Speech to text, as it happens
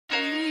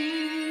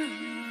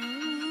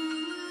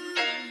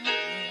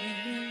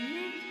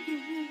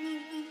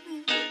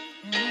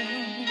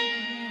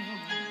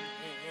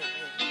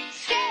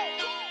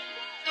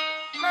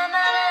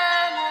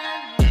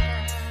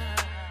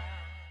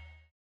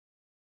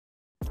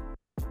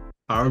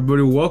Hi,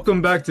 everybody.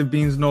 Welcome back to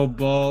Beans No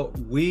Ball.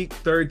 Week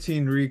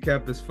 13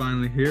 recap is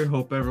finally here.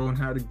 Hope everyone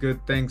had a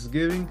good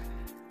Thanksgiving.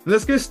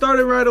 Let's get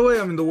started right away.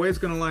 I mean, the way it's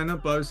going to line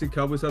up, obviously,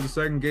 Cowboys have the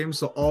second game,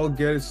 so I'll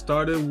get it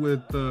started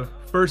with the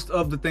first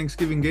of the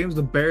Thanksgiving games,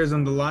 the Bears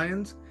and the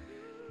Lions.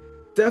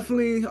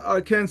 Definitely, I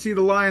can see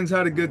the Lions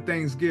had a good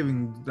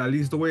Thanksgiving. At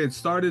least the way it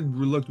started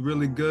looked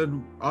really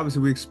good.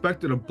 Obviously, we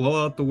expected a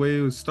blowout the way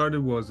it was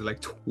started. Was it like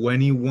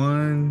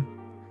 21?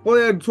 Well,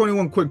 they had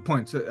 21 quick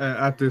points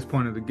at this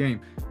point of the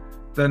game.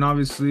 Then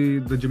obviously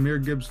the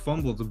Jahmyr Gibbs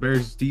fumbled. The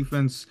Bears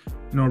defense,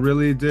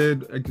 really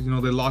did.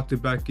 They locked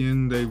it back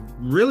in. They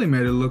really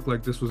made it look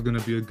like this was going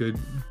to be a good,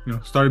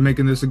 started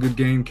making this a good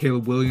game.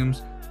 Caleb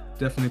Williams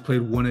definitely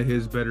played one of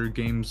his better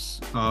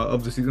games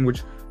of the season,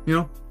 which,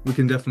 we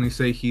can definitely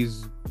say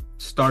he's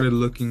started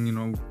looking,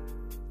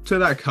 to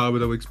that caliber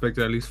that we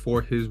expected at least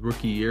for his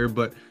rookie year.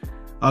 But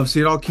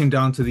obviously it all came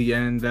down to the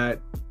end,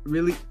 that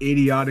really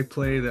idiotic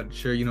play that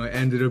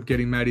ended up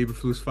getting Matt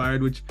Eberflus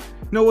fired, which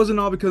wasn't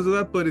all because of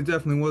that, but it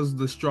definitely was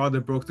the straw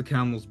that broke the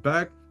camel's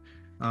back.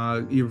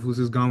 Eberflus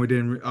is gone. We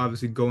didn't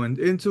obviously go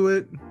into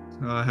it.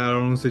 Had our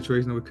own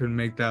situation that we couldn't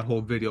make that whole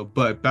video.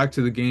 But back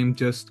to the game,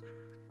 just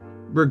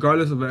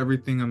regardless of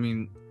everything, I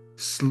mean,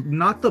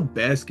 not the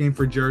best game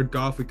for Jared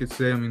Goff, we could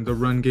say. I mean, the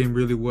run game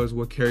really was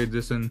what carried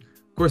this, and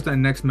of course that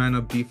next man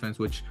up defense,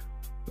 which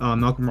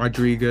Malcolm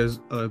Rodriguez,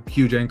 a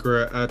huge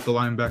anchor at the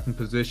linebacking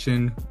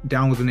position,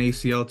 down with an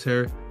ACL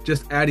tear.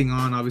 Just adding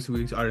on,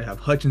 obviously, we already have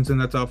Hutchinson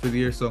that's out for the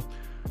year. So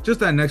just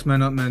that next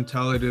man up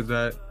mentality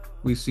that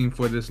we've seen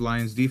for this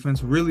Lions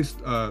defense really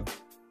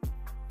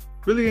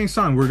getting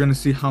signed. We're going to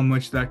see how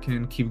much that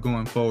can keep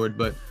going forward.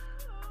 But,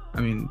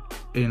 I mean,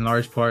 in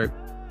large part,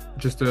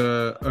 just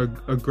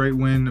a great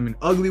win. I mean,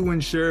 ugly win,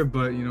 sure,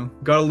 but,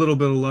 got a little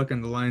bit of luck,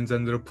 and the Lions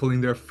ended up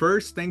pulling their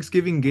first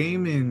Thanksgiving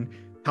game in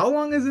how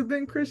long has it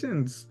been,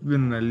 Christian? It's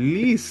been at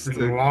least It's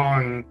been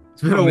long.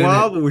 It's been a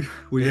while, but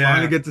we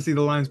finally get to see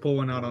the Lions pull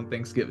one out on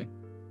Thanksgiving.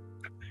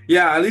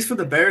 Yeah, at least for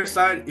the Bears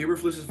side,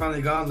 Eberflus is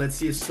finally gone. Let's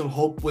see if some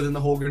hope within the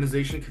whole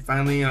organization can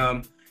finally,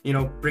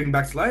 bring him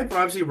back to life. But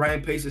obviously,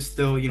 Ryan Pace is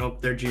still,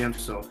 their GM,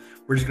 so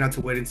we're just gonna have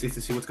to wait and see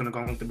to see what's gonna go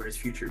on with the Bears'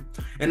 future.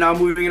 And now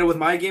moving in with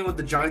my game with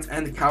the Giants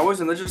and the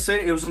Cowboys, and let's just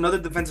say it was another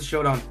defensive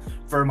showdown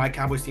for my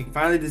Cowboys team.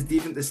 Finally, this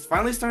defense is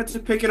finally starting to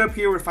pick it up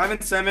here. We're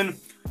 5-7.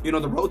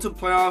 The road to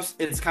playoffs,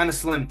 it's kind of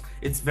slim.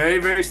 It's very,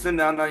 very slim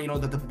down now,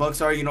 that the Bucks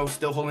are,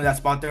 still holding that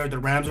spot there. The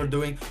Rams are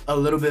doing a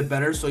little bit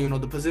better. So,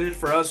 the position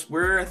for us,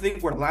 I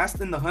think we're last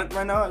in the hunt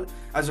right now,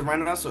 as of right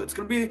now. So it's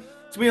gonna be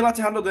a lot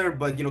to handle there.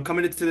 But,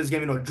 coming into this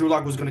game, Drew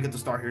Lock was gonna get the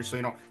start here.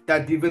 So,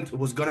 that defense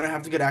was gonna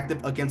have to get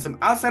active against him.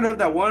 Outside of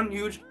that one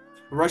huge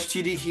rush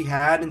TD he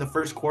had in the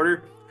first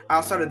quarter,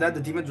 outside of that,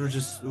 the defense was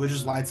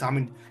just lights. I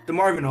mean,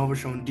 DeMarvin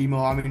Overshown,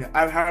 Demo. I mean,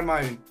 I've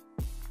had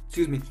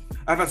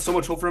so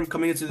much hope for him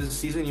coming into this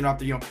season.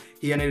 After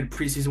he ended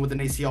preseason with an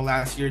ACL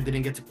last year,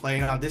 didn't get to play.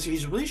 Now this year,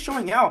 he's really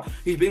showing out.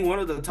 He's being one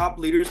of the top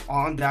leaders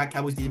on that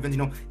Cowboys defense.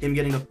 Him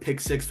getting a pick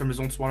six from his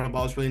own swatted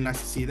ball is really nice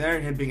to see there.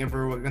 Him being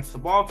everywhere against the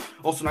ball.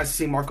 Also nice to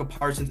see Marco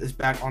Parsons is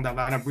back on that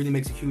lineup. Really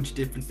makes a huge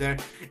difference there.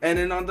 And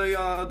then on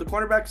the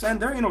cornerbacks end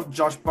there,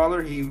 Josh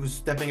Butler, he was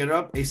stepping it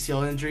up.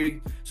 ACL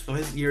injury, so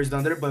his year is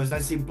done there. But it was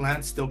nice to see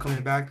Blount still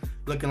coming back,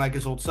 looking like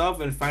his old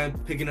self, and finally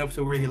picking up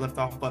to where he left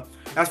off. But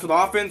as for the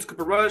offense,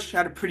 Cooper Rush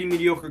had a pretty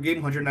mediocre game,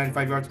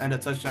 195 yards and a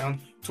touchdown,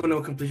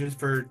 21 completions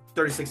for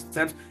 36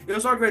 attempts. It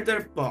was all great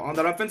there, but on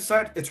that offensive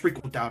side, it's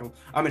Rico Dowdle.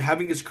 I mean,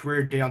 having his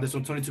career day on this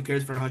one, 22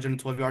 carries for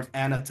 112 yards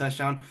and a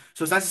touchdown.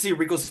 So it's nice to see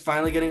Rico's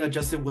finally getting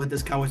adjusted with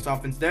this Cowboys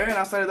offense there. And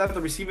outside of that,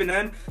 the receiving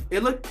end,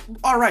 it looked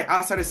all right.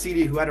 Outside of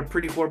CD, who had a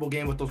pretty horrible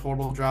game with those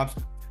horrible drops,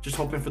 just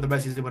hoping for the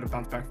best he's able to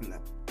bounce back from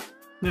that.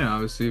 Yeah,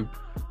 obviously,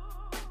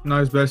 not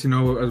his best,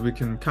 as we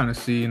can kind of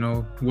see,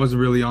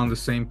 wasn't really on the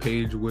same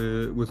page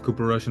with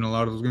Cooper Rush in a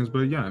lot of those games.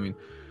 But yeah, I mean,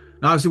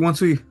 obviously,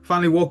 once we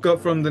finally woke up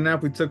from the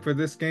nap we took for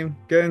this game,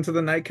 get into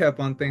the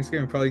nightcap on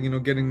Thanksgiving,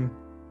 probably,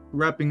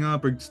 wrapping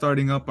up or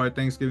starting up our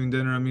Thanksgiving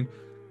dinner. I mean,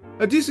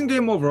 a decent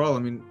game overall. I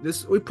mean,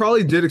 we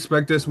probably did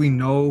expect this. We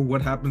know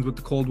what happens with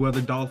the cold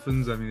weather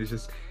Dolphins. I mean,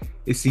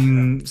 it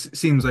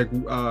seems like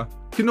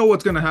you know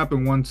what's going to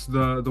happen once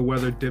the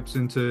weather dips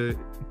into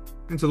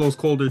those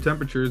colder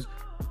temperatures.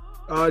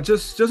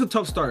 Just a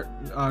tough start.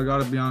 I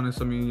gotta be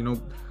honest. I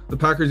mean, the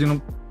Packers,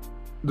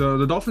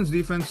 the Dolphins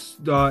defense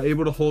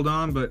able to hold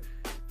on, but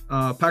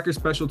Packers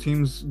special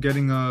teams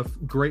getting a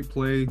great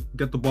play,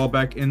 get the ball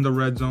back in the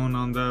red zone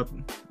on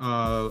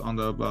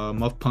the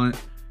muff punt,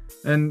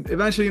 and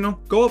eventually,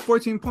 go up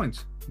 14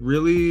 points.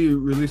 Really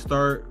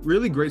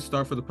great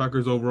start for the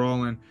Packers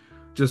overall, and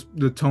just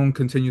the tone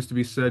continues to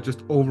be set.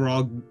 Just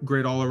overall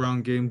great all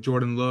around game.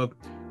 Jordan Love,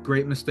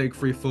 great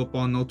mistake-free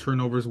football, no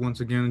turnovers once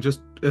again, and just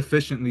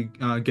efficiently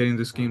getting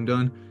this game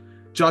done.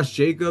 Josh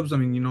Jacobs, I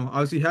mean,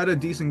 obviously had a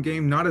decent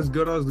game, not as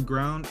good as the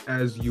ground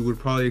as you would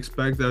probably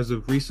expect as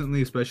of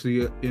recently,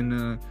 especially in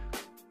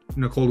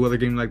a cold weather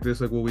game like this,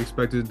 like what we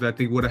expected that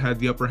they would have had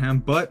the upper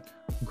hand, but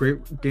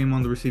great game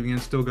on the receiving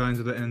end, still got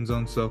into the end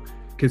zone. So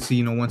could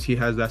see, once he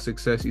has that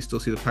success, you still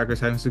see the Packers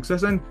having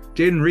success. And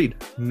Jayden Reed,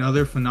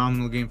 another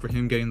phenomenal game for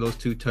him, getting those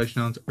 2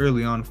 touchdowns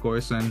early on, of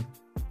course, and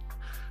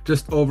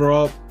just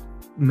overall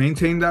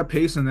maintain that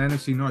pace in the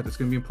NFC North. It's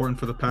going to be important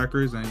for the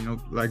Packers. And,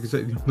 like I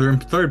said, they're in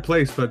 3rd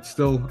place, but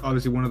still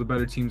obviously one of the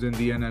better teams in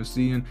the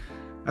NFC. And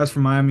as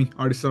for Miami, I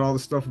already said all the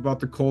stuff about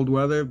the cold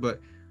weather,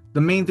 but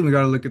the main thing we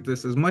got to look at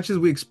this, as much as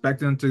we expect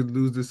them to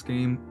lose this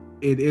game,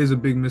 it is a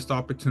big missed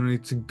opportunity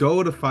to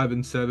go to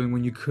 5-7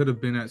 when you could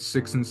have been at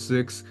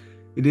 6-6.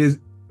 It is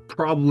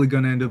probably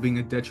going to end up being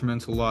a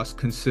detrimental loss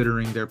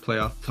considering their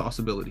playoff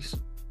possibilities.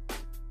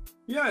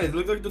 Yeah, it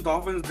looked like the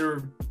Dolphins,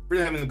 they're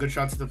really having a good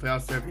shot to the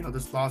playoffs there.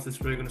 This loss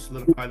is really going to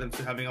solidify them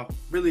to having a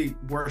really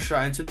worse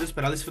shot into this.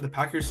 But at least for the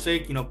Packers'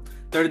 sake,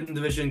 3rd in the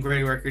division,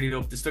 great record.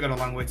 They still got a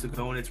long way to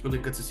go, and it's really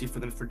good to see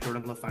for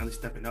Jordan Love finally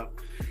stepping up.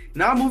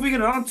 Now moving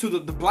it on to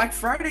the Black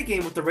Friday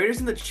game with the Raiders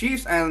and the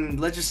Chiefs. And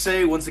let's just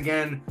say, once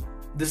again,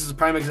 this is a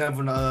prime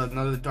example of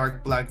another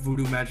dark black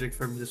voodoo magic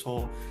from this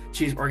whole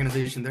Chiefs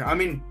organization there. I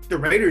mean, the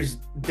Raiders,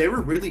 they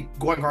were really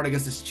going hard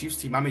against this Chiefs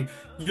team. I mean,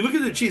 you look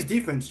at the Chiefs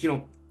defense,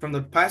 from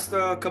the past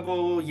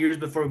couple years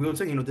before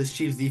Wilton, this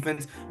Chiefs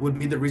defense would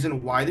be the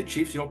reason why the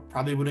Chiefs,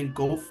 probably wouldn't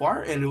go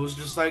far. And it was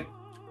just like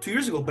 2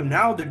 years ago. But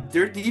now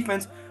their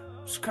defense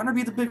is kind of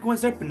be the big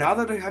ones there. But now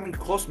that they're having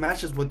close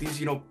matches with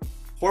these,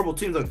 horrible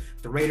teams like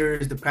the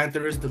Raiders, the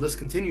Panthers, the list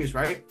continues,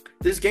 right?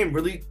 This game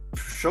really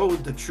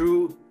showed the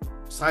true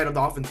side of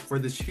the offense for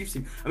this Chiefs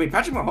team. I mean,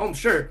 Patrick Mahomes,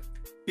 sure,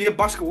 be a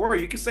Bosco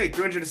Warrior. You can say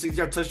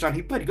 360-yard touchdown.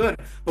 He played good.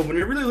 But when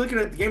you're really looking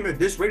at the game of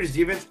this Raiders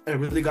defense, it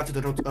really got to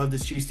the throat of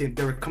this Chiefs team.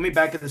 They were coming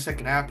back in the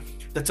second half.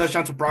 The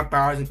touchdown to Brock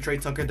Bowers and Trey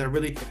Tucker, they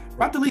really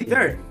brought the lead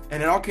there.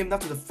 And it all came down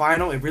to the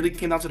final. It really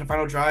came down to the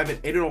final drive. And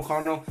Aiden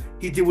O'Connell,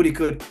 he did what he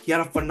could. He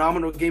had a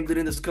phenomenal game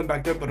leading this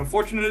comeback there. But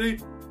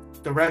unfortunately,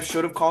 the refs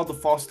should have called the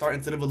false start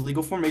instead of a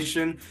legal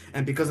formation,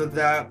 and because of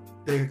that,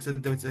 they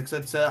said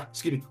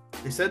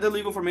the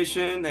legal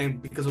formation,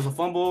 and because it was a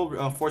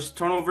fumble, forced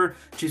turnover,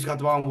 Chiefs got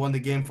the ball and won the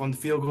game from the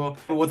field goal.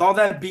 But with all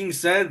that being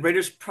said,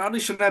 Raiders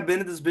probably shouldn't have been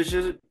in this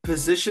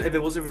position if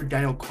it wasn't for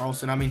Daniel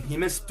Carlson. I mean, he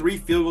missed 3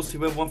 field goals, he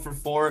went 1 for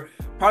 4.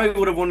 Probably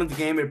would have won the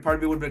game. It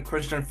probably would have been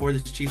crunch time for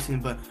this Chiefs team,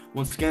 but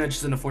once again, it's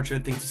just an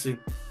unfortunate thing to see.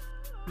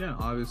 Yeah,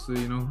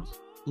 obviously,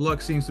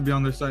 luck seems to be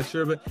on their side,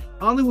 sure, but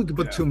I don't think we could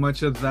put too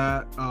much of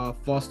that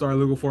false start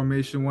legal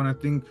formation one. I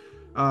think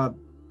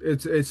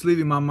it's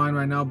leaving my mind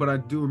right now, but I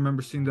do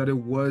remember seeing that it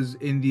was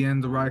in the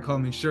end the right call. I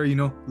mean, sure,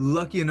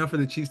 lucky enough for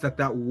the Chiefs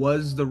that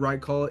was the right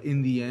call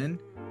in the end,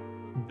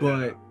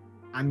 but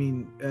I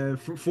mean,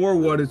 for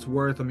what it's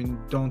worth, I mean,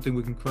 don't think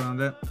we can put on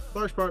that.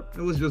 Large part,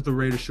 it was just the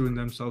Raiders shooting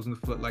themselves in the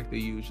foot like they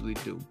usually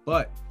do.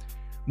 But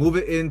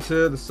moving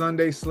into the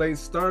Sunday slate,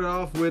 start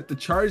off with the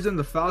Chargers and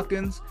the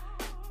Falcons.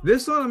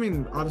 This one, I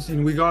mean,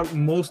 obviously we got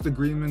most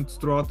agreements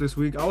throughout this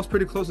week. I was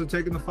pretty close to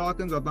taking the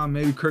Falcons. I thought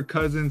maybe Kirk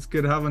Cousins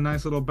could have a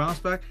nice little bounce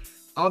back.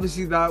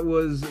 Obviously, that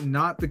was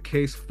not the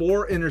case.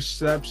 4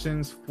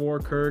 interceptions for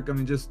Kirk. I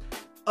mean, just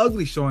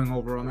ugly showing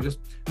overall. I mean, just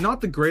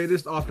not the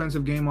greatest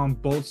offensive game on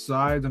both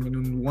sides. I mean,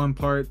 in one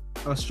part,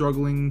 a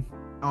struggling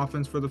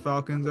offense for the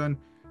Falcons, and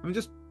I mean,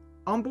 just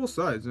on both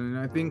sides. And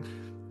I think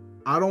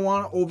I don't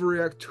want to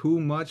overreact too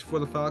much for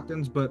the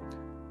Falcons, but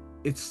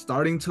it's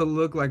starting to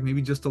look like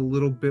maybe just a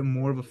little bit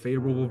more of a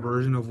favorable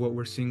version of what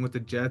we're seeing with the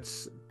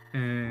Jets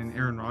and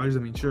Aaron Rodgers. I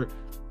mean, sure,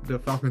 the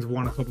Falcons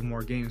won a couple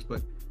more games,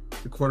 but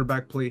the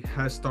quarterback play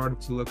has started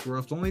to look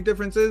rough. The only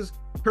difference is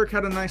Kirk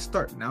had a nice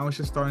start. Now it's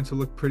just starting to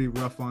look pretty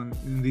rough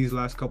in these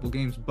last couple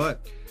games.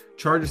 But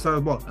Chargers side of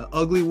the ball, an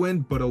ugly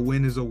win, but a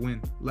win is a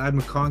win. Ladd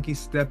McConkey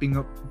stepping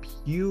up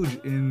huge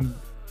in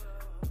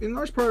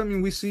large part. I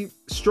mean, we see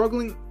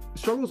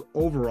struggles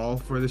overall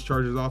for this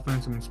Chargers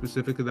offense. I mean,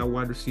 specifically that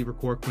wide receiver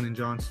core, Quentin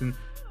Johnson,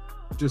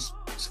 just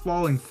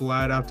falling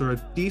flat after a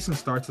decent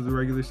start to the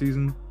regular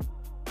season.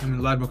 I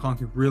mean, Ladd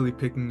McConkey really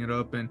picking it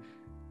up. And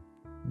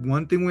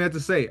one thing we have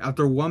to say,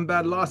 after one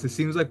bad loss, it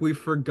seems like we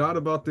forgot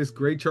about this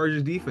great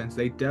Chargers defense.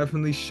 They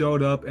definitely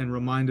showed up and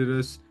reminded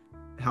us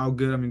how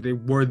good. I mean, they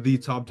were the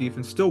top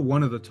defense, still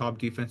one of the top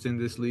defense in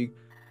this league.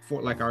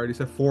 Like I already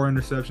said, 4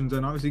 interceptions,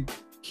 and obviously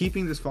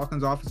keeping this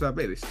Falcons offense at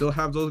bay. They still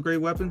have those great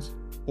weapons,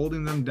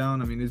 holding them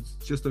down. I mean, it's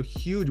just a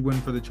huge win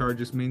for the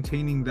Chargers,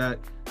 maintaining that,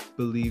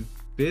 believe,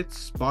 5th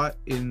spot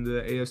in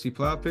the AFC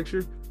playoff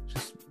picture.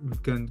 Just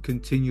can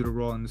continue to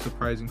roll in the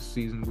surprising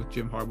season with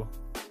Jim Harbaugh.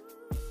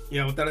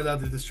 Yeah, without a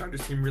doubt, this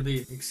Chargers team really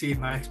exceeded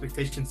my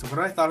expectations. So what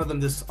I thought of them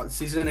this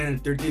season,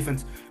 and their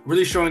defense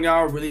really showing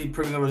out, really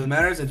proving that what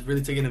matters, and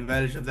really taking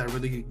advantage of that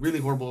really, really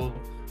horrible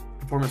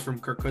performance from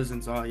Kirk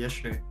Cousins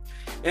yesterday.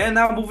 And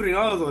now moving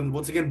on,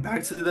 once again,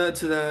 back to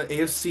the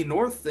AFC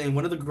North, and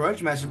one of the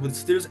grudge matches with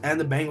Steelers and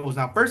the Bengals.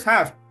 Now, first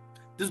half,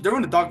 they're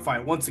in the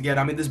dogfight once again.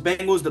 I mean, this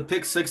Bengals, the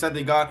pick 6 that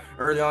they got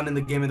early on in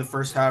the game in the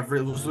first half,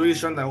 it was really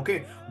showing that,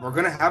 okay, we're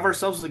going to have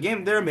ourselves a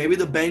game there. Maybe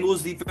the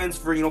Bengals defense,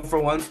 for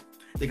once,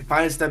 they can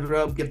finally step it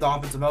up, get the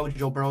offensive out with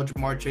Joe Burrow,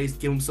 Jamar Chase,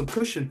 give them some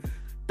cushion.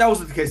 That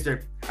wasn't the case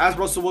there. as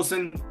Russell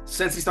Wilson,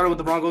 since he started with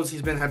the Broncos,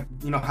 he's been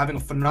having a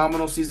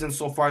phenomenal season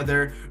so far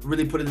there,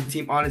 really putting the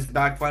team on his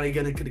back, finally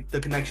getting the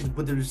connections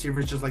with the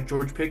receivers just like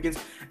George Pickens.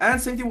 And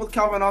same thing with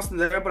Calvin Austin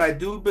there, but I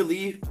do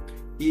believe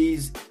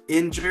he's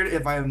injured,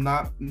 if I am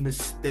not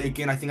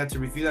mistaken. I think I have to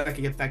review that. I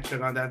can get fact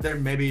check on that there.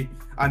 Maybe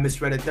I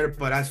misread it there.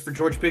 But as for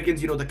George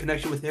Pickens, the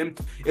connection with him,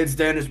 it's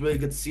there and it's really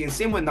good to see. And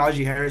same with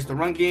Najee Harris. The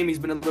run game, he's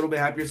been a little bit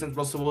happier since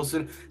Russell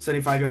Wilson,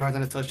 75 yards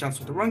and a touchdown.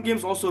 So the run game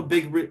is also a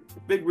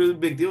really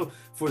big deal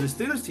for the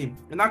Steelers team.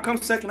 And now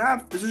comes second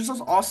half. This is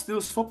just all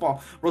Steelers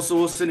football. Russell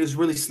Wilson is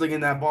really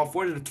slinging that ball.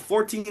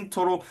 14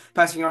 total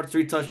passing yards,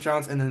 3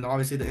 touchdowns, and then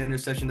obviously the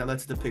interception that led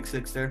to the pick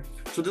 6 there.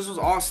 So this was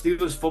all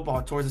Steelers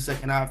football towards the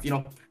second half.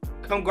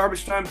 Come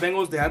garbage time,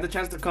 Bengals, they had the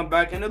chance to come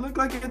back, and it looked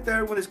like it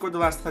there when they scored the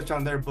last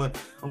touchdown there,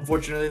 but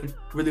unfortunately,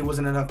 really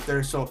wasn't enough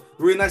there. So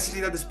really nice to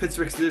see that this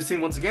Pittsburgh Steelers team,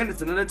 once again,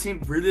 it's another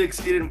team really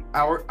exceeded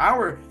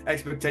our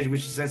expectation,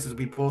 which senses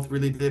we both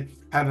really did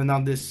have it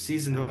on this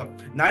season.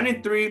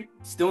 9-3,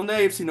 still in the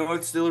AFC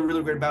North, still a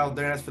really great battle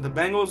there. As for the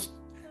Bengals,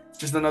 it's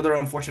just another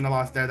unfortunate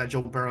loss there that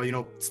Joe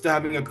Burrow, still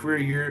having a career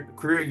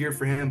year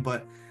for him,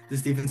 but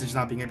this defense is just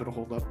not being able to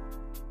hold up.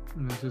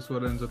 And that's just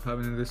what ends up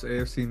happening in this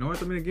AFC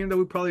North. I mean, a game that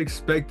we probably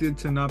expected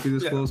to not be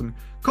this close. I mean,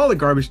 call it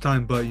garbage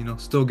time, but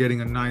still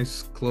getting a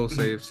nice, close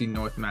AFC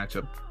North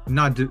matchup.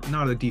 Not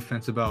a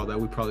defensive battle that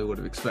we probably would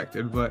have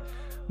expected. But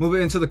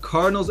moving into the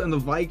Cardinals and the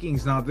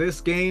Vikings. Now, this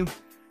game,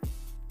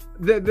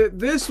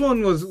 this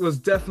one was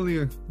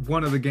definitely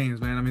one of the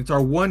games, man. I mean, it's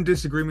our one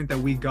disagreement that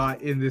we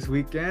got in this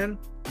weekend.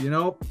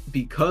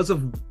 Because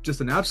of just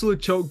an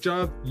absolute choke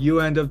job, you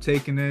end up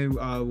taking it.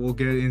 We'll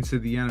get into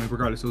the end.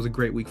 Regardless, it was a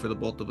great week for the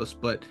both of us.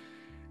 But,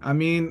 I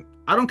mean,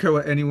 I don't care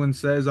what anyone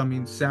says. I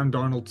mean, Sam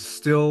Darnold's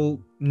still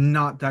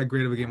not that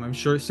great of a game. I'm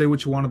sure, say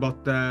what you want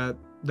about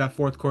that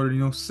fourth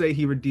quarter. Say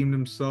he redeemed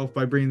himself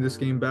by bringing this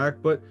game back.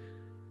 But,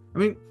 I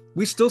mean,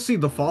 we still see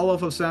the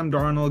fall-off of Sam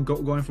Darnold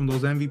going from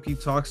those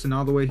MVP talks to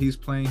now the way he's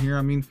playing here.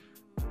 I mean,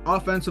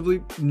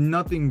 offensively,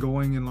 nothing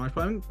going in large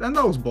part. And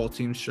that was both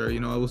teams, sure.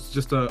 It was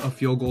just a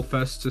field goal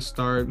fest to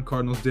start.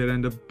 Cardinals did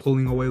end up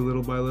pulling away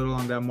little by little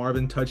on that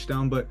Marvin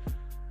touchdown, but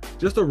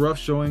just a rough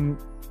showing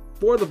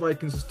for the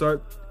Vikings to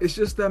start. It's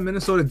just that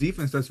Minnesota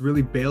defense that's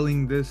really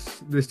bailing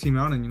this team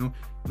out, and in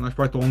large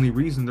part the only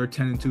reason they're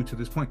 10-2 to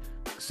this point.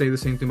 Say the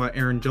same thing about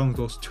Aaron Jones,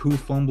 those 2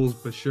 fumbles,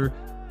 but sure,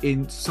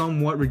 in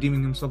somewhat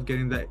redeeming himself,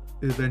 getting that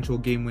eventual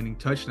game-winning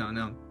touchdown.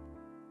 Now,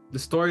 the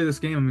story of this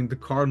game, I mean, the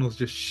Cardinals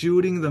just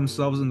shooting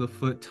themselves in the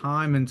foot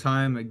time and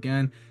time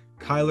again.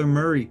 Kyler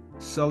Murray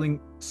selling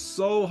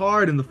so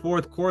hard in the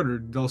fourth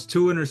quarter. Those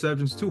 2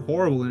 interceptions, 2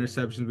 horrible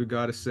interceptions, we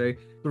got to say.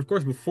 But of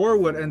course, before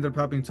what ended up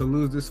happening to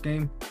lose this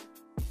game,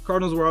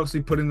 Cardinals were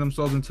obviously putting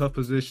themselves in tough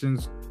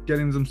positions,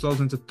 getting themselves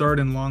into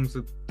 3rd and longs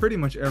of pretty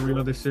much every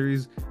other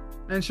series.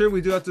 And sure,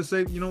 we do have to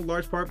say,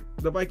 large part,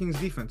 the Vikings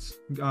defense.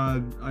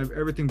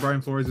 Everything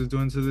Brian Flores is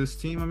doing to this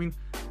team, I mean,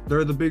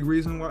 they're the big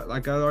reason why,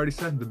 like I already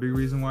said, the big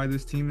reason why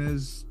this team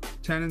is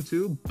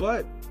 10-2.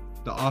 But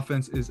the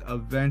offense is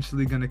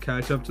eventually going to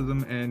catch up to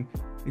them. And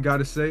you got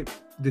to say,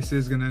 this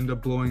is going to end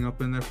up blowing up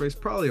in their face.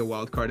 Probably a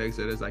wild card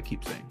exit, as I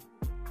keep saying.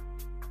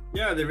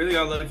 Yeah, they really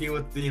got lucky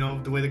with the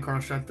way the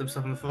Cardinals shot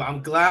themselves in the foot.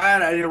 I'm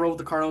glad I didn't roll with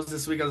the Cardinals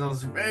this week, as I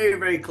was very,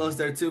 very close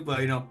there too.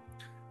 But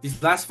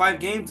these last 5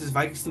 games, this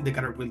Vikings team, they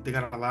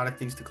got a lot of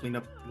things to clean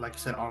up, like you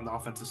said, on the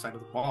offensive side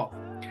of the ball.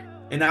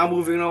 And now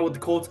moving on with the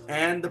Colts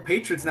and the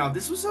Patriots. Now,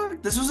 this was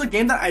a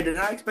game that I did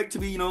not expect to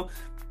be,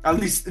 at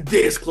least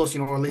this close,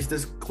 or at least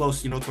this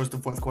close, towards the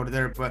fourth quarter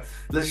there. But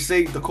let's just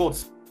say the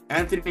Colts,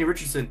 Anthony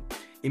Richardson,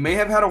 he may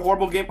have had a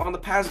horrible game on the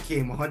pass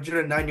game,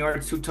 109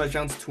 yards, 2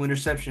 touchdowns, 2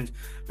 interceptions.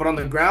 But on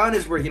the ground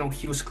is where,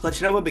 he was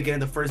clutching up a bit, getting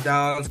the first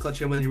downs,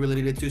 clutching up when he really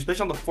needed to,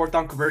 especially on the 4th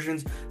down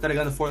conversions that he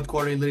got in the fourth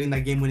quarter, leading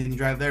that game-winning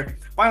drive there.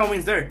 By all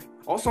means there.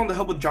 Also on the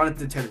help with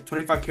Jonathan Taylor,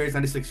 25 carries,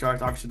 96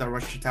 yards. Obviously, that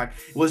rush attack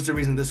was the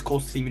reason this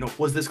Colts team,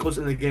 was this close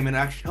in the game and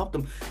actually helped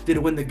them. Did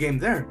win the game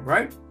there,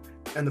 right?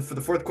 And for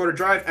the fourth quarter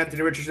drive,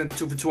 Anthony Richardson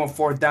 2 for 2 on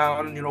 4th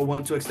down,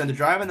 1 to extend the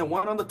drive, and then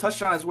 1 on the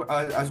touchdown as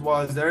well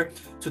as there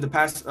to the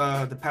pass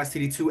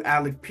TD to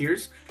Alec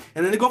Pierce.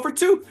 And then they go for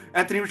 2.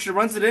 Anthony Richardson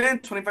runs it in,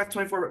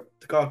 25-24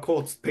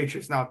 Colts,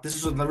 Patriots. Now, this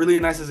is really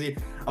nice to see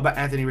about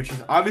Anthony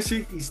Richardson.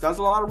 Obviously, he still has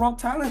a lot of raw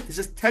talent. This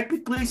is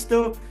technically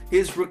still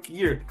his rookie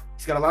year.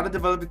 He's got a lot of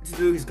development to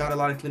do. He's got a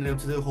lot of cleaning up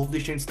to do. Hopefully,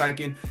 Shane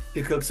Steichen,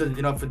 he cooks it,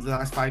 for the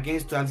last 5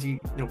 games to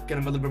actually, get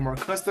him a little bit more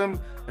accustomed.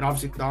 And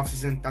obviously, the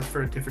offseason, that's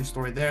for a different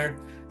story there.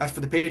 As for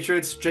the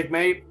Patriots, Drake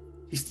May,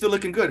 he's still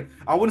looking good.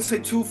 I wouldn't say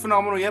too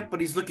phenomenal yet,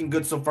 but he's looking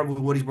good so far with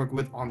what he's working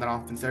with on that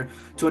offense there.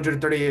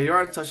 238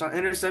 yards, touchdown,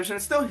 interception.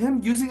 It's still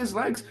him using his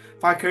legs.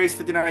 5 carries,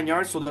 59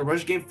 yards. So the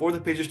rush game for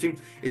the Patriots team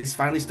is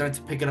finally starting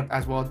to pick it up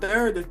as well.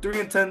 They're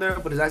 3-10 there,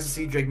 but it's nice to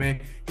see Drake May,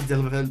 he's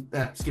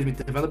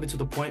developing to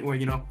the point where,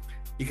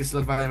 you can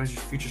solidify him as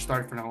your future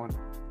starter from now on.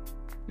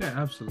 Yeah,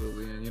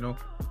 absolutely. And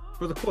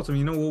for the Colts, I mean,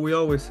 you know what we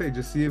always say,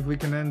 just see if we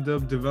can end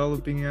up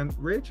developing and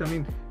Rich. I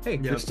mean, hey,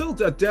 there's still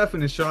a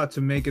definite shot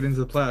to make it into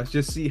the playoffs.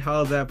 Just see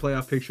how that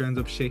playoff picture ends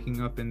up shaking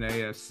up in the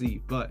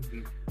AFC. But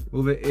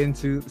move it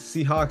into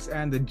Seahawks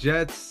and the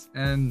Jets,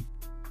 and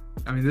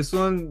I mean, this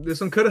one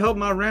could have helped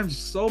my Rams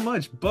so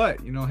much,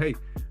 but you know, hey,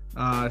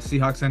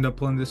 Seahawks end up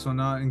pulling this one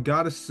out, and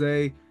gotta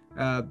say,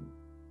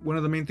 one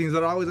of the main things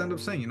that I always end up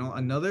saying, you know,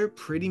 another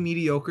pretty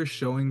mediocre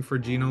showing for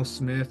Geno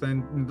Smith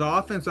and the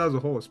offense as a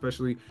whole,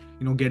 especially,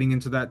 you know, getting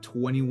into that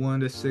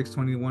 21-6,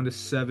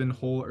 21-7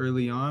 hole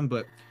early on.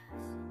 But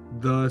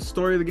the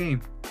story of the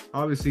game,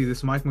 obviously,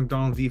 this Mike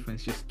Macdonald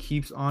defense just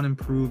keeps on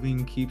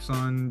improving, keeps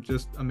on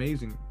just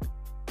amazing,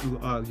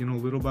 you know,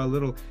 little by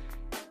little.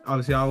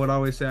 Obviously, I would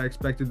always say I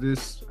expected the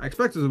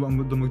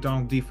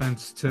Macdonald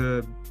defense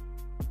to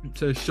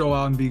show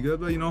out and be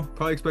good, but, you know,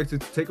 probably expected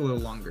to take a little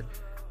longer.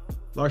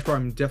 Large part,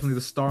 I'm definitely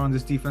the star on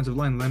this defensive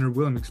line. Leonard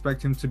Williams,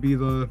 expect him to be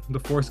the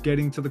force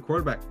getting to the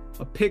quarterback.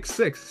 A pick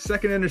six,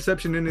 second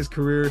interception in his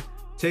career,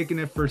 taking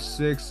it for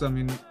 6. I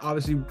mean,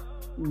 obviously,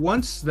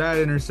 once that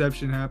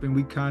interception happened,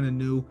 we kind of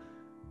knew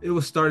it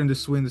was starting to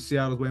swing the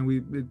Seattle's way,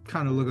 and it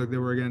kind of looked like they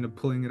were going to end up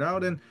pulling it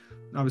out, and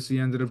obviously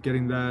ended up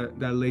getting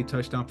that late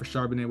touchdown for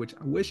Charbonnet, which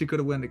I wish he could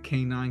have went to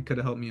K9, could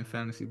have helped me in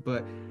fantasy.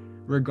 But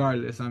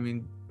regardless, I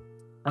mean,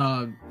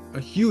 a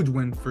huge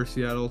win for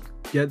Seattle.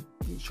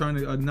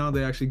 Now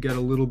they actually get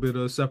a little bit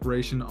of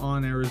separation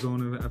on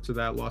Arizona after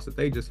that loss that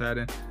they just had.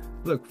 And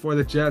look, for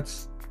the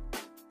Jets,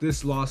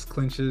 this loss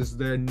clinches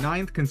their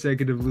 9th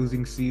consecutive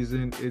losing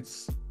season.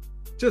 It's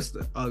just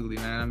ugly,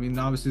 man. I mean,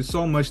 obviously,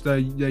 so much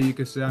that you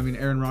could say. I mean,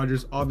 Aaron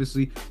Rodgers,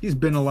 obviously, he's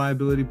been a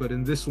liability, but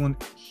in this one,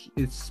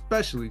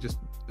 especially, just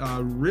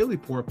really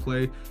poor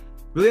play.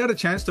 Really had a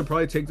chance to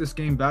probably take this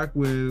game back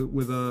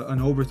with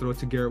an overthrow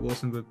to Garrett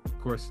Wilson, but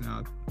of course,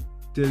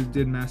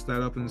 did mess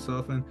that up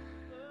himself. And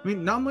I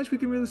mean, not much we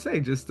can really say.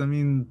 Just, I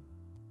mean,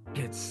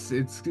 it's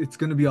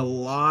going to be a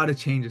lot of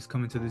changes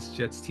coming to this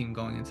Jets team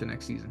going into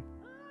next season.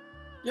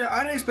 Yeah,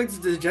 I didn't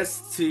expect the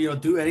Jets to,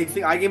 do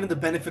anything. I gave him the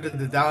benefit of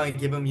the doubt and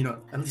give him,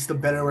 at least a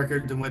better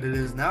record than what it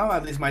is now.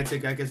 At least my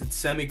take, I guess it's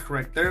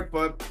semi-correct there.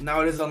 But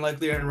now it is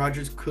unlikely Aaron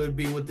Rodgers could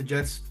be with the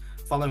Jets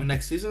following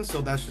next season, so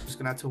that's just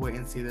gonna have to wait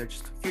and see. They're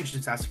just a huge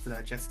disaster for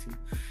that Jets team.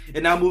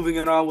 And now moving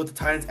it on with the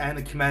Titans and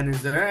the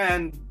Commanders there,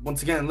 and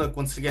once again, the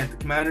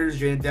Commanders,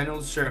 Jayden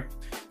Daniels, sure,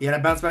 he had a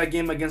bounce back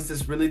game against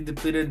this really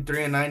depleted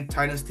 3-9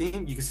 Titans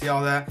team. You can see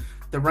all that.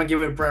 The run game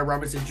with Brad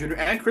Robertson Jr.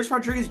 and Chris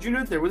Rodriguez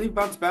Jr., they really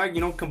bounced back,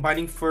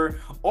 combining for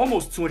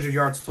almost 200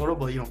 yards total,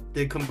 but,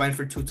 they combined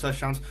for 2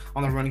 touchdowns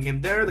on the running game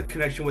there. The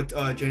connection with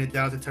Jayden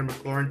Daniels and Terry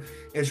McLaurin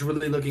is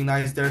really looking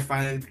nice there.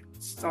 Finally,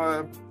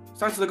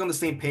 starting to look on the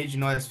same page,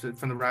 as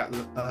from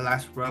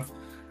the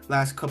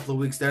last couple of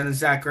weeks there. And then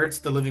Zach Ertz,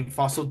 the living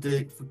fossil,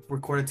 did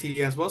record a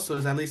TD as well. So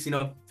there's at least,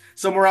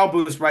 some morale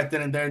boost right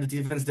then and there. The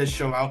defense did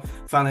show out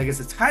finally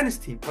against the Titans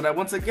team. But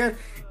once again,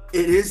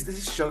 this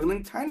is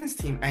struggling Titans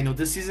team. I know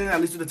this season,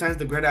 at least with the Titans,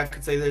 the great I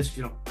could say this,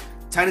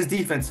 Titans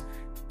defense.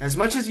 As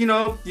much as,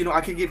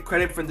 I could get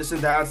credit for this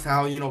and that,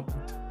 how,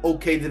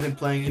 okay they've been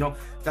playing,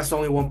 that's the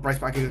only one bright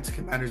spot I can give to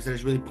Commanders that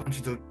is really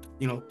punching to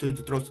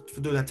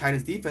through that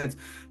Titans defense.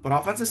 But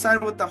offensive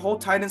side with the whole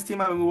Titans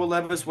team, I mean, Will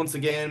Levis, once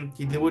again,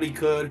 he did what he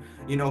could,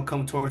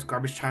 come towards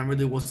garbage time,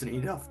 really wasn't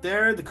enough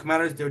there. The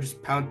Commanders, they were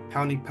just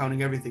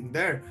pounding everything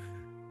there.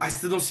 I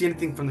still don't see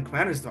anything from the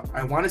Commanders, though.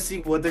 I want to see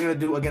what they're going to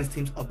do against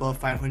teams above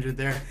 500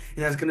 there,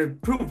 and that's going to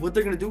prove what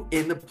they're going to do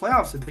in the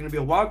playoffs. If they're going to be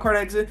a wild card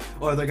exit,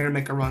 or they're going to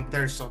make a run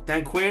there. So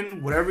Dan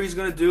Quinn, whatever he's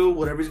going to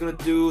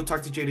do,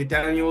 talk to Jayden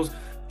Daniels,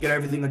 get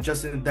everything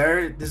adjusted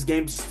there. This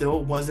game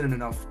still wasn't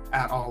enough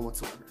at all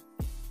whatsoever.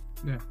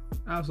 Yeah,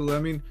 absolutely. I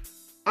mean,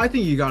 I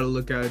think you got to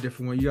look at it a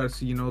different way. You got to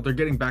see, they're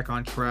getting back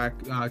on track,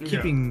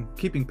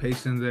 keeping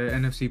pace in the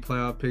NFC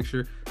playoff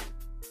picture.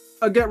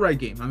 A get-right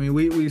game. I mean,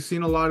 we've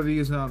seen a lot of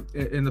these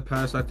in the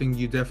past. I think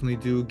you definitely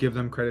do give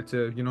them credit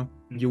to,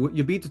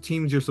 you beat the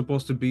teams you're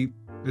supposed to beat.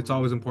 It's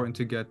always important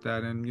to get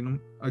that. And,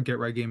 a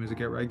get-right game is a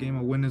get-right game.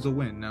 A win is a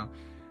win. Now,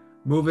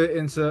 move it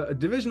into a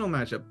divisional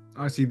matchup.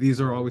 Obviously,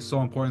 these are always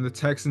so important. The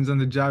Texans and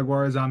the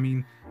Jaguars. I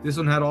mean, this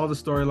one had all the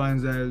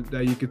storylines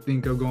that you could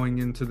think of going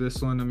into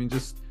this one. I mean,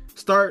 just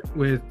start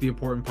with the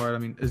important part. I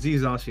mean,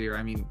 Azeez Al-Shaair.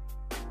 I mean,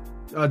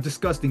 a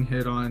disgusting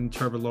hit on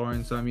Trevor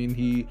Lawrence. I mean,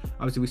 we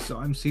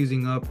saw him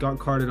seizing up, got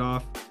carted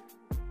off,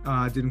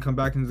 didn't come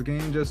back into the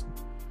game. Just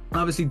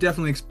obviously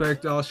definitely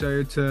expect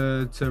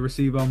Al-Shaair to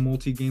receive a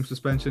multi-game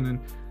suspension, and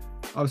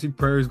obviously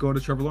prayers go to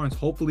Trevor Lawrence.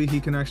 Hopefully he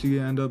can actually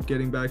end up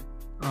getting back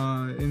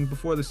in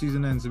before the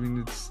season ends. I mean,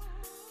 it's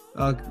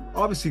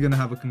obviously going to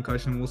have a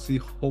concussion. We'll see.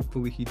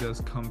 Hopefully he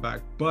does come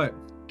back. But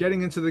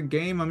getting into the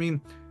game, I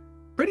mean,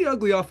 pretty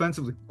ugly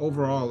offensively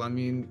overall. I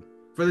mean,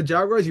 for the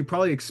Jaguars, you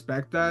probably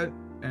expect that,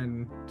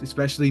 and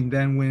especially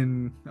then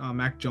when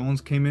Mac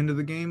Jones came into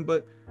the game.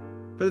 But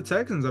for the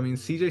Texans, I mean,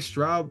 CJ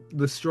Stroud,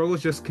 the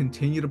struggles just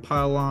continue to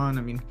pile on.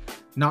 I mean,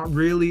 not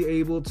really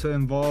able to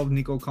involve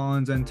Nico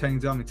Collins and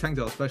Tank Dell. I mean, Tank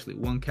Dell especially,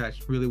 one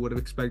catch. Really would have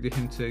expected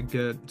him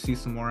to see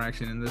some more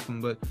action in this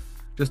one. But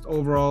just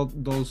overall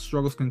those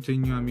struggles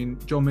continue. I mean,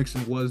 Joe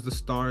Mixon was the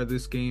star of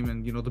this game,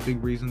 and the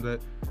big reason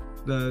that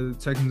the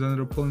Texans ended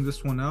up pulling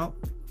this one out.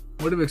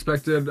 Would have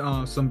expected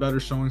some better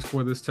showings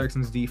for this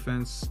Texans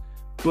defense,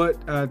 but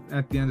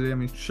at the end of the day, I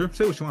mean, sure,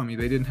 say what you want. I mean,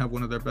 they didn't have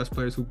one of their best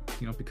players who,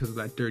 because of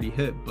that dirty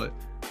hit, but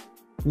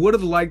would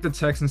have liked the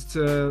Texans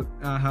to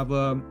have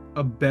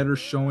a better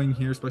showing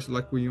here, especially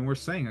like we were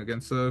saying,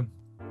 against a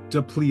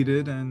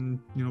depleted and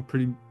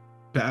pretty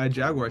bad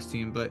Jaguars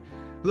team. But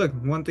look,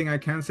 one thing I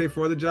can say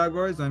for the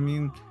Jaguars, I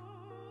mean,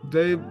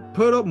 they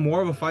put up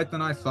more of a fight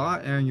than I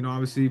thought, and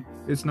obviously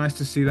it's nice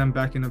to see them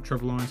backing up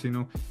Trevor Lawrence.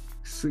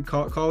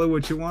 Call it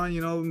what you want.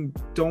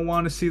 Don't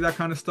want to see that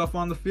kind of stuff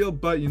on the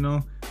field, but you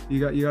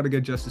got to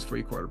get justice for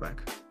your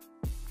quarterback.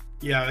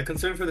 Yeah, the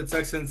concern for the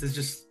Texans is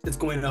just it's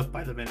going up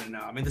by the minute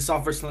now. I mean, this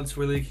offense looks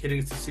really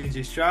hitting to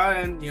CJ Stroud,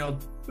 and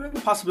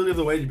the possibility of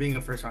the Wade being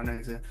a first round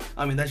exit.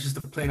 I mean, that's just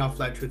the plain off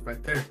flat truth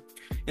right there.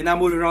 And now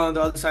moving on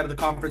the other side of the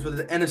conference with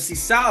the NFC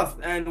South,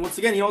 and once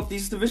again,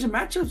 these division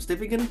matchups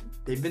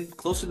they've been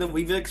closer than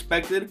we've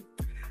expected,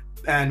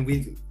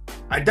 and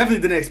I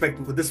definitely didn't expect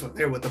with this one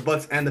there with the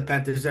Bucs and the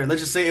Panthers there. Let's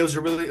just say it was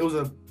a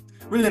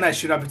really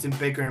nice shootout between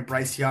Baker and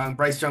Bryce Young.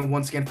 Bryce Young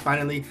once again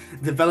finally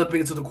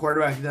developing into the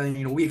quarterback that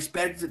we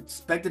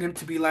expected him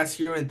to be last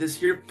year and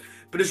this year.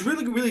 But it's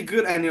really, really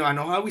good. And I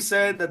know how we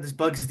said that this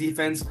Bucs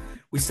defense,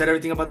 we said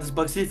everything about this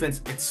Bucs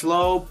defense. It's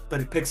slow,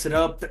 but it picks it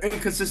up. They're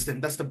inconsistent.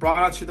 That's the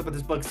broad truth about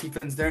this Bucs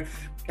defense there.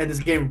 And this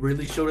game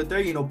really showed it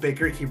there.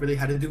 Baker, he really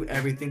had to do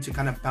everything to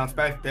kind of bounce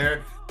back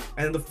there.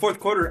 And in the fourth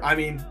quarter, I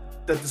mean,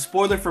 the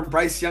spoiler from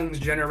Bryce Young's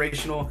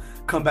generational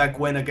comeback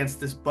win against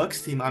this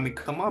Bucs team. I mean,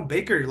 come on,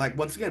 Baker,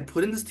 once again,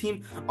 putting this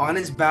team on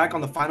his back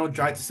on the final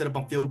drive to set up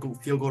on field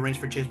goal range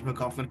for Chase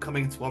McLaughlin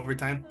coming into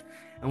overtime.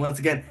 And once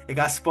again, it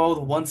got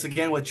spoiled once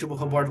again with Chuba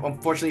Hubbard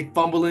unfortunately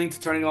fumbling to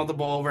turning all the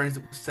ball over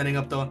and setting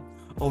up the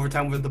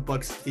overtime with the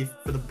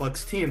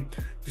Bucs team.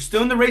 They're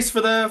still in the race for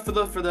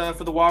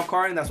the wild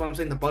card, and that's why I'm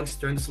saying the Bucs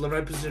they're in the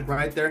solidified position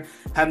right there,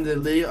 having the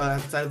lead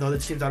outside of the other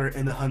teams that are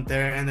in the hunt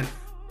there. And then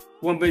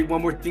one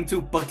more thing too,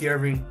 Bucky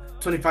Irving,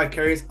 25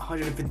 carries,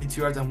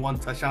 152 yards, and 1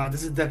 touchdown.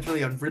 This is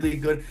definitely a really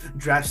good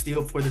draft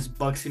steal for this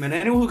Bucs team. And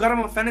anyone who got him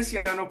on fantasy,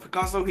 I know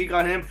Picasso, he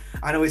got him.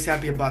 I know he's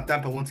happy about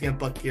that. But once again,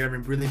 Bucky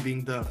Irving really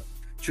being the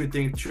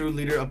true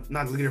leader of,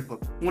 not leader,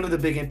 but one of the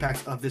big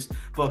impacts of this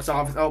Bucs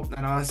offense. Oh,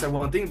 and I said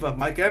one thing, but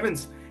Mike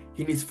Evans,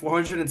 he needs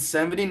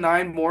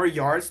 479 more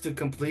yards to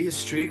complete his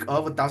streak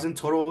of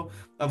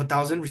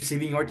 1,000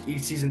 receiving yards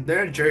each season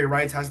there. Jerry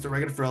Rice has the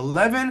record for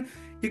 11.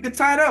 He could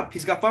tie it up.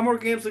 He's got 5 more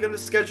games to get in the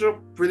schedule.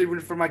 Really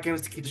rooting for Mike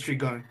Evans to keep the streak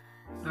going.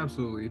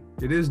 Absolutely.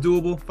 It is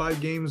doable.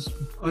 5 games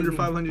under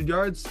 500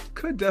 yards.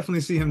 Could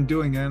definitely see him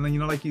doing it.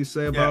 And like you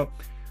say about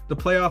the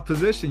playoff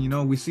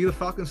position, we see the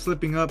Falcons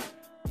slipping up.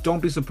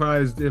 Don't be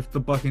surprised if the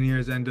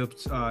Buccaneers end up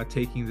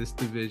taking this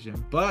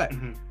division. But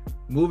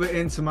move it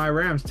into my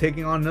Rams,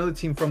 taking on another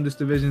team from this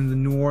division, the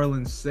New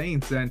Orleans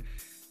Saints. And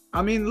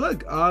I mean,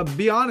 look,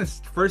 be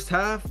honest, first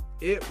half,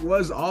 it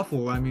was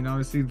awful. I mean,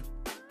 obviously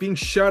being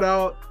shut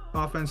out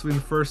offensively in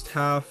the first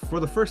half for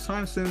the first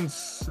time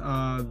since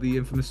the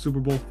infamous Super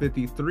Bowl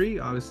 53.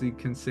 Obviously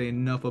can say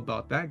enough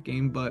about that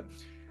game, but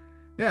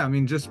yeah, I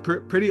mean, just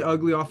pretty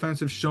ugly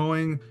offensive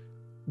showing.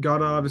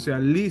 Gotta obviously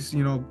at least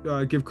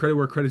give credit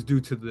where credit's due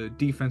to the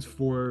defense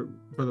for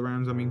the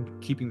Rams. I mean,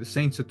 keeping the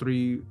Saints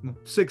to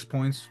 6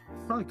 points.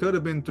 Probably could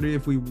have been 3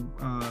 if we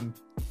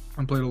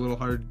played a little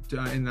hard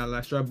in that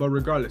last drive, but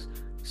regardless,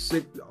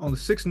 on the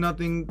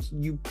 6-0,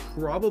 you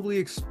probably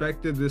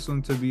expected this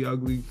one to be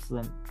ugly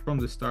from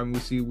the start, and we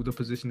see the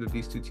position that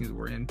these two teams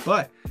were in.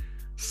 But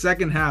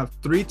second half,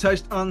 3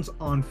 touchdowns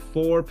on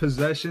 4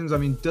 possessions. I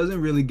mean,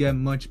 doesn't really get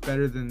much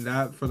better than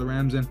that for the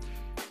Rams. And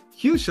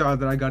huge shout out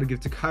that I got to give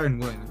to Kyren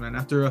Williams, man.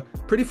 After a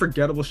pretty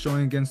forgettable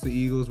showing against the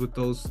Eagles with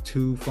those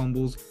 2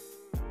 fumbles,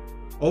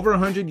 over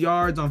 100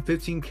 yards on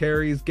 15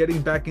 carries,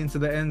 getting back into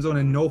the end zone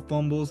and no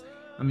fumbles.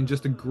 I mean,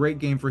 just a great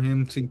game for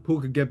him. Seeing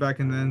Puka get back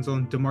in the end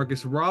zone,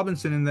 Demarcus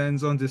Robinson in the end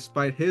zone,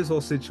 despite his whole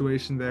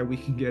situation that we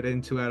can get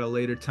into at a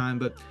later time.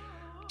 But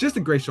just a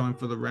great showing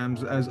for the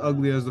Rams. As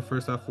ugly as the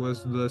first half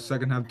was, the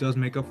second half does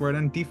make up for it.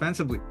 And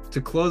defensively,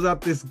 to close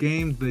out this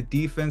game, the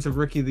defensive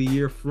rookie of the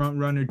year front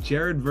runner,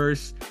 Jared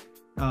Verse,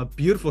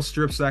 beautiful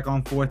strip sack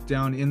on 4th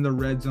down in the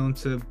red zone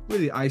to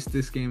really ice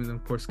this game. And then,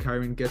 of course,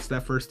 Kyren gets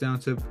that first down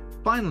to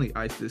finally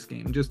ice this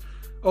game. Just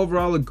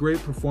overall, a great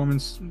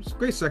performance,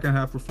 great second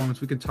half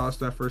performance. We could toss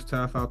that first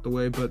half out the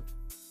way, but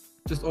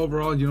just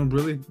overall,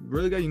 really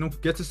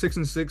got, get to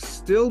 6-6,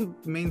 still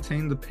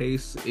maintain the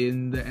pace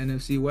in the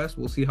NFC West.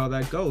 We'll see how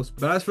that goes.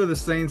 But as for the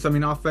Saints, I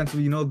mean,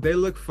 offensively, they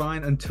look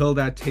fine until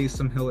that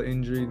Taysom Hill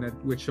injury,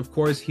 which of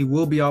course he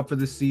will be out for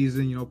the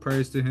season.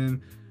 Prayers to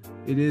him.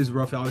 It is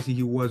rough. Obviously,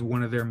 he was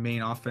one of their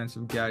main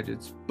offensive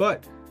gadgets,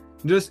 but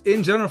just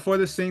in general for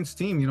the Saints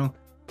team,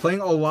 playing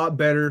a lot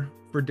better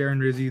for Darren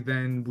Rizzi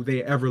than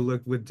they ever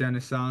looked with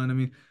Dennis Allen. I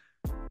mean,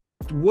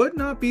 would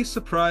not be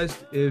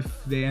surprised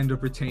if they end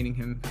up retaining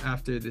him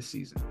after this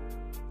season.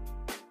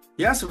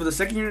 Yeah, so for the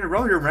second year in a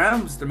row, your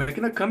Rams, they're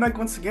making a comeback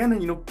once again.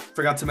 And,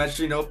 forgot to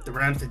mention, the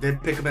Rams, they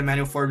did pick up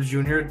Emmanuel Forbes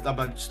Jr.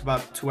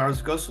 about 2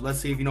 hours ago. So let's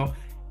see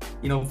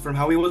if, from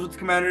how he was with the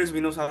Commanders,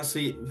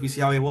 we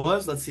see how he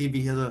was. Let's see if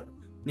he has a,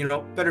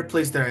 better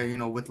place there,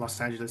 with Los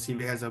Angeles. See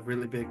if he has a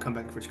really big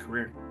comeback for his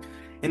career.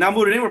 And now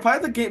moving in, we're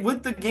probably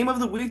the game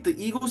of the week,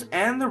 the Eagles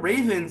and the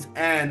Ravens.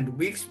 And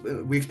we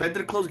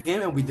expected a close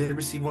game, and we did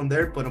receive one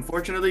there. But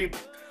unfortunately,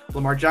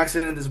 Lamar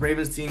Jackson and this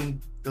Ravens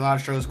team, a lot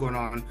of struggles going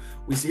on.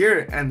 We see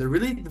here, and the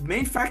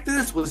main factor of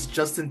this was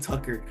Justin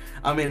Tucker.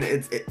 I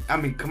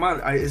mean, come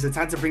on, is it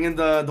time to bring in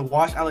the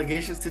wash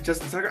allegations to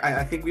Justin Tucker?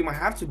 I think we might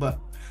have to, but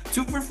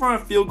 2 for 4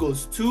 on field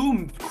goals,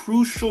 2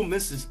 crucial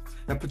misses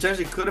that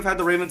potentially could have had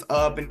the Ravens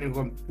up, and it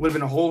would have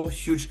been a whole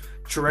huge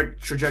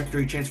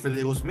trajectory change for the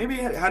Eagles. Maybe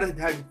had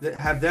to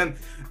have them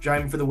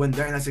driving for the win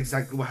there, and that's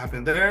exactly what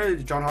happened there.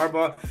 John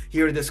Harbaugh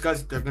here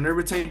discussed they're going to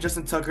retain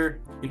Justin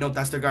Tucker.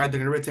 That's their guy. They're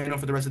going to retain him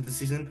for the rest of the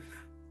season.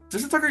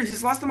 Justin Tucker,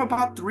 he's lost them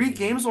about 3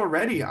 games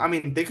already. I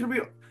mean, they could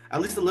be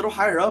at least a little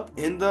higher up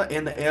in the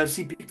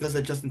AFC because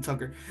of Justin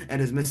Tucker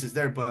and his misses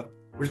there, but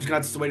we're just going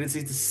to have to wait and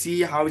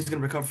see how he's going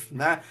to recover from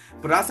that.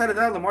 But outside of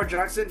that, Lamar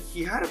Jackson,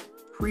 he had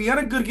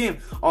a good game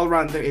all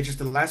around there. It's just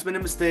the last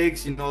minute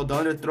mistakes, the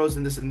underthrows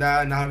and this and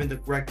that, and not having the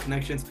correct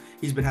connections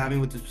he's been having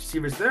with the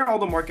receivers there.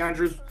 Although Mark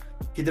Andrews,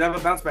 he did have a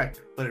bounce back,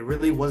 but it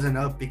really wasn't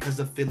up because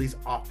of Philly's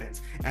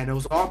offense. And it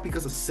was all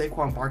because of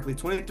Saquon Barkley,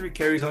 23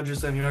 carries,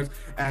 107 yards,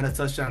 and a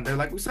touchdown there.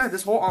 Like we said,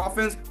 this whole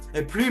offense,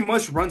 it pretty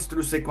much runs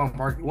through Saquon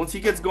Barkley. Once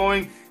he gets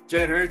going,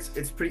 Jalen Hurts,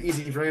 it's pretty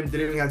easy for him.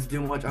 Didn't even have to do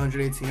much,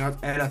 118 yards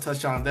and a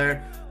touchdown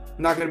there.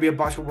 Not going to be a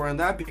box score on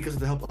that because of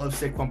the help of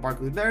Saquon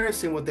Barkley there.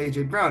 Same with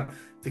A.J. Brown.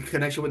 The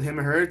connection with him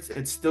and Hurts,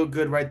 it's still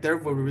good right there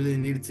where we really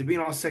needed to be in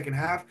all second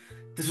half.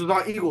 This was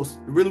all Eagles.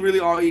 Really, really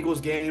all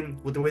Eagles game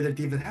with the way their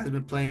defense has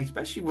been playing,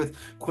 especially with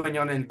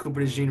Quinyon and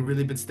Cooper DeJean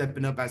really been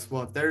stepping up as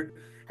well there.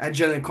 And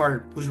Jalen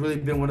Carter, who's really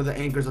been one of the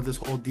anchors of this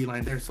whole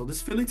D-line there. So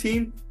this Philly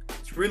team,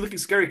 it's really looking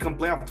scary come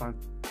playoff time.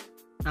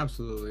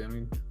 Absolutely. I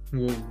mean,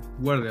 well,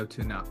 what are they up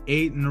to now?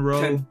 8 in a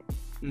row? 10.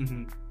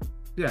 Mm-hmm.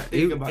 Yeah,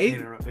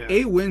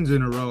 eight wins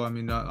in a row. I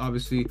mean,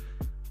 obviously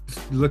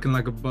looking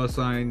like a bus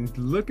line,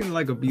 looking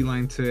like a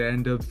beeline to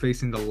end up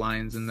facing the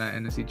Lions in that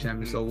NFC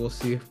Championship. So we'll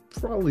see.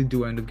 Probably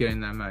do end up getting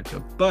that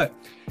matchup. But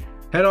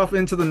head off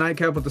into the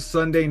nightcap with the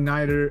Sunday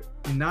nighter.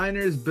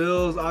 Niners,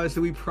 Bills.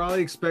 Obviously, we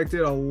probably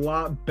expected a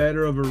lot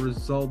better of a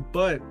result.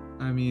 But,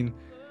 I mean,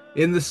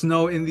 in the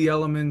snow, in the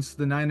elements,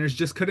 the Niners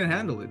just couldn't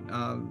handle it.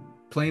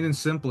 Plain and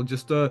simple.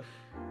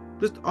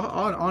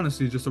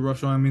 Honestly, just a rough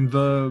show. I mean,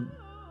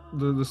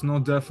 the snow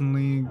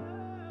definitely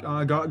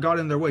got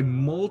in their way.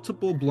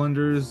 Multiple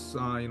blunders,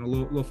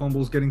 little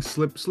fumbles,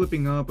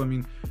 slipping up. I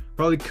mean,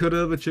 probably could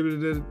have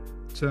attributed it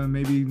to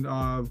maybe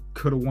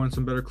could have worn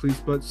some better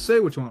cleats, but say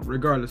what you want.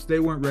 Regardless, they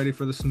weren't ready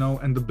for the snow,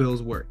 and the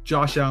Bills were.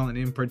 Josh Allen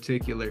in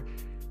particular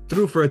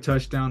threw for a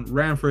touchdown,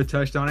 ran for a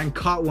touchdown, and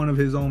caught one of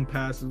his own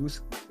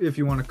passes, if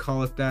you want to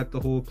call it that, the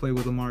whole play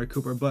with Amari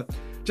Cooper. But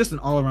just an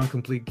all-around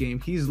complete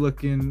game. He's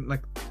looking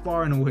like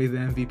far and away the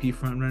MVP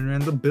frontrunner,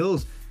 and the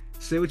Bills,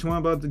 say what you want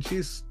about the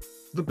Chiefs,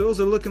 the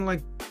Bills are looking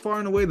like far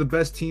and away the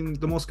best team,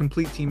 the most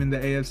complete team in the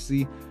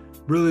AFC.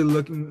 Really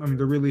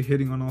they're really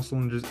hitting on all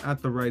cylinders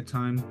at the right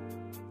time.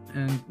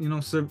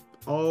 And, so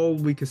all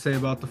we could say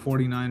about the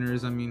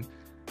 49ers, I mean,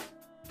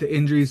 the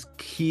injuries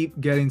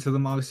keep getting to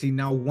them. Obviously,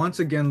 now once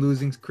again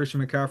losing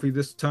Christian McCaffrey.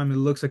 This time it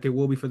looks like it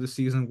will be for the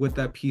season with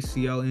that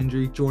PCL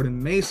injury.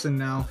 Jordan Mason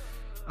now,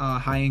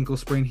 high ankle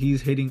sprain.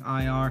 He's hitting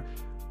IR.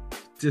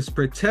 Just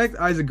protect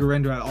Isaac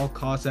Guerrero at all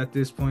costs at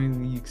this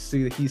point. You can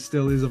see that he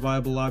still is a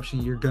viable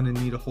option. You're going to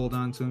need to hold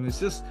on to him.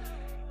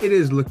 It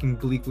is looking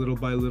bleak little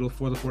by little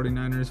for the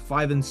 49ers.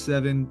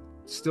 5-7,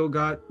 still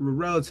got a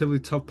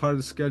relatively tough part of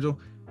the schedule.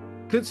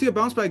 Could see a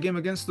bounce back game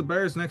against the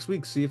Bears next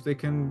week. See if they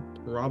can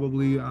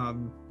probably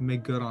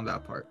make good on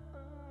that part.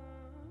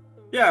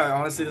 Yeah,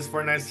 honestly, this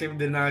 49ers team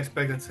did not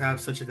expect it to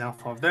have such a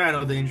downfall there. I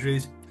know the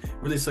injuries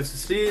really sucks to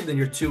see. Then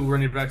your 2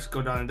 running backs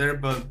go down there,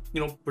 but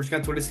we're just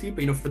gonna wait to see.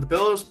 But for the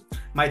Bills,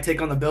 my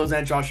take on the Bills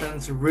and Josh Allen,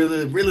 it's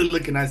really, really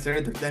looking nice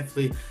there.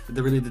 They're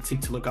really the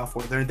team to look out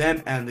for. They're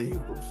them and the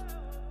Eagles.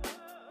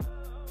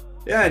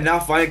 Yeah, and now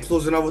finally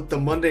closing out with the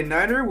Monday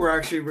Nighter. We're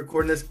actually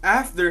recording this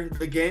after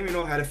the game.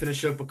 Had to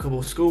finish up a couple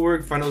of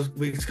schoolwork. Final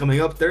weeks coming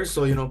up there,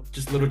 so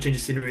just a little change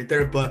of scenery right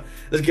there. But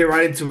let's get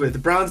right into it. The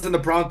Browns and the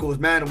Broncos.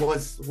 Man,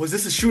 was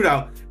this a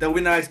shootout that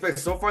we not expect?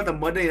 So far, the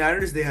Monday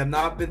Nighters, they have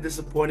not been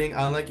disappointing.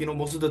 Unlike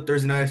most of the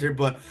Thursday nights here,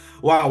 but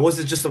wow, was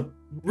it just a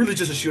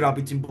shootout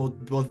between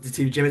both the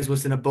teams? Jameis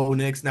Winston and Bo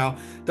Nix. Now,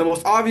 the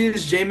most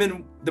obvious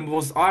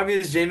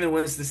Jameis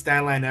Winston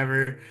stat line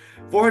ever.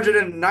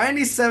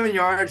 497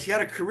 yards. He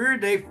had a career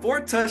day,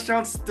 4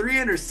 touchdowns, 3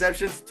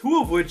 interceptions,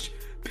 2 of which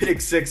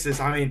pick sixes.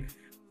 I mean,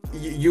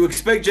 you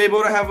expect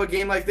J-Bo to have a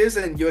game like this,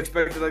 and you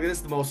expect it like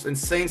this. The most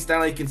insane stat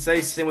line you can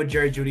say. Same with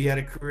Jerry Jeudy. He had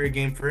a career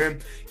game for him.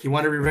 He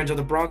wanted revenge on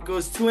the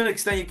Broncos. To an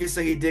extent, you can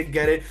say he did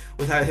get it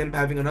without him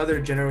having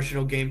another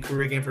generational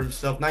career game for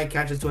himself. 9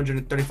 catches,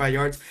 235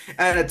 yards,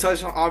 and a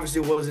touchdown obviously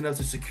wasn't enough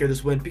to secure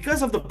this win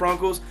because of the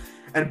Broncos.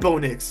 and Bo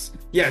Nix.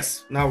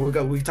 Yes, now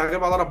we talking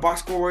about a lot of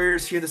box score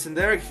warriors here, this and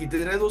there. He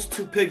did have those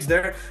 2 picks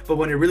there, but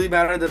when it really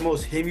mattered the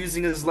most, him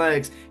using his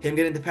legs, him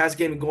getting the pass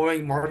game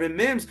going, Marvin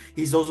Mims,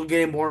 he's also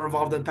getting more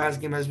involved in the pass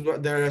game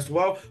there as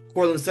well.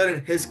 Courtland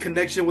Sutton, his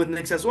connection with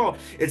Nix as well,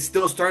 it's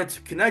still starting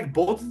to connect.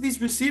 Both of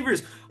these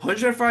receivers,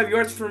 105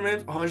 yards for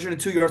Mims,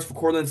 102 yards for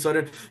Courtland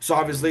Sutton. So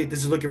obviously, this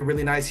is looking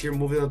really nice here,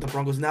 moving up. The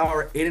Broncos now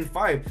are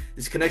 8-5.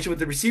 This connection with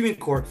the receiving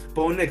core,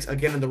 Bo Nix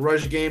again in the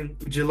rush game,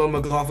 Jaleel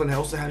McLaughlin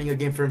also having a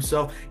game for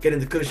himself, getting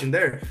the cushion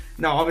there.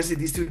 Now, obviously,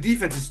 these 2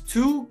 defenses,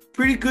 2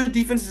 pretty good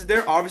defenses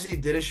there. Obviously,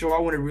 didn't show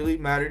out when it really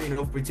mattered,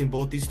 between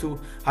both these 2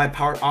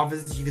 high-powered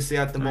offenses. You can say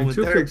at the moment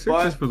 2 there, pick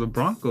sixes for the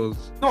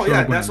Broncos. No,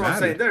 yeah, that's what I'm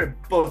saying there.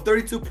 But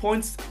 32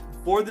 points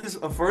for this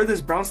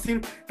Browns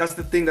team, that's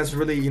the thing that's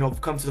really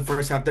come to the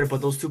first half there.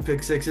 But those 2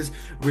 pick sixes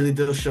really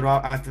did show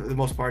out at the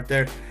most part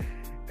there.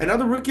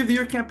 Another Rookie of the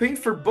Year campaign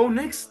for Bo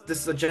Nix.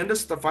 This agenda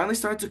finally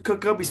starting to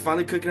cook up. He's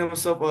finally cooking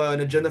himself an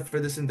agenda for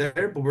this and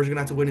there. But we're just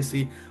gonna have to wait and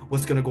see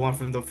what's gonna go on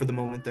for the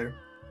moment there.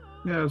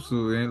 Yeah,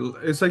 absolutely.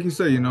 It's like you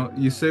say,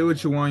 you say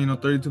what you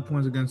want. 32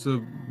 points against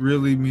a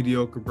really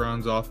mediocre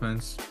Browns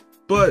offense,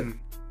 but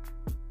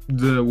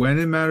when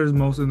it matters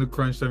most in the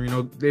crunch time,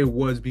 it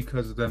was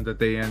because of them that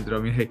they ended. I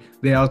mean, hey,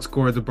 they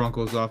outscored the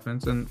Broncos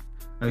offense, and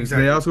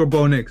exactly. They outscored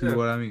Bo Nix, is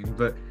what I mean.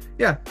 But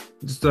yeah,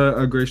 just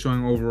a great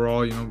showing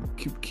overall.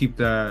 Keep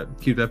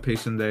that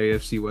pace in the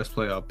AFC West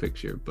playoff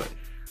picture. But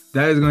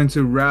that is going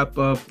to wrap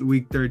up the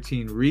Week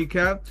 13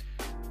 recap.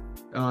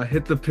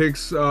 Hit the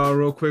picks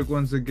real quick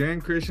once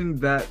again, Christian.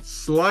 That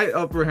slight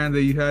upper hand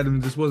that you had,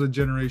 and this was a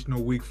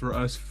generational week for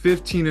us.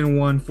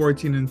 15-1,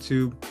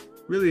 14-2.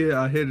 Really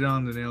hit it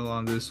on the nail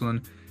on this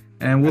one.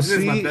 And we'll see. This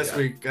is my best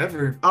week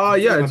ever.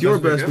 Yeah, it's your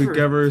best week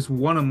ever. It's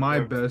one of my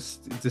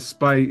best,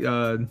 despite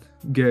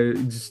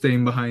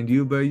staying behind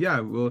you. But yeah,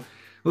 we'll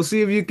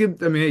see if you can.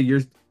 I mean, hey,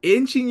 you're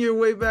inching your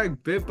way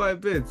back bit by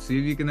bit. See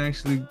if you can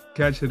actually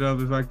catch it up.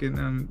 If I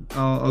can,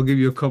 I'll give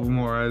you a couple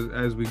more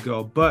as we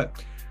go.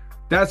 But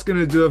that's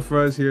gonna do it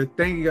for us here.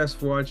 Thank you guys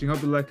for watching.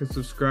 Hope you like and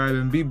subscribe,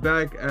 and be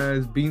back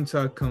as Bean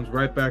Talk comes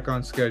right back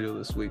on schedule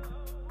this week.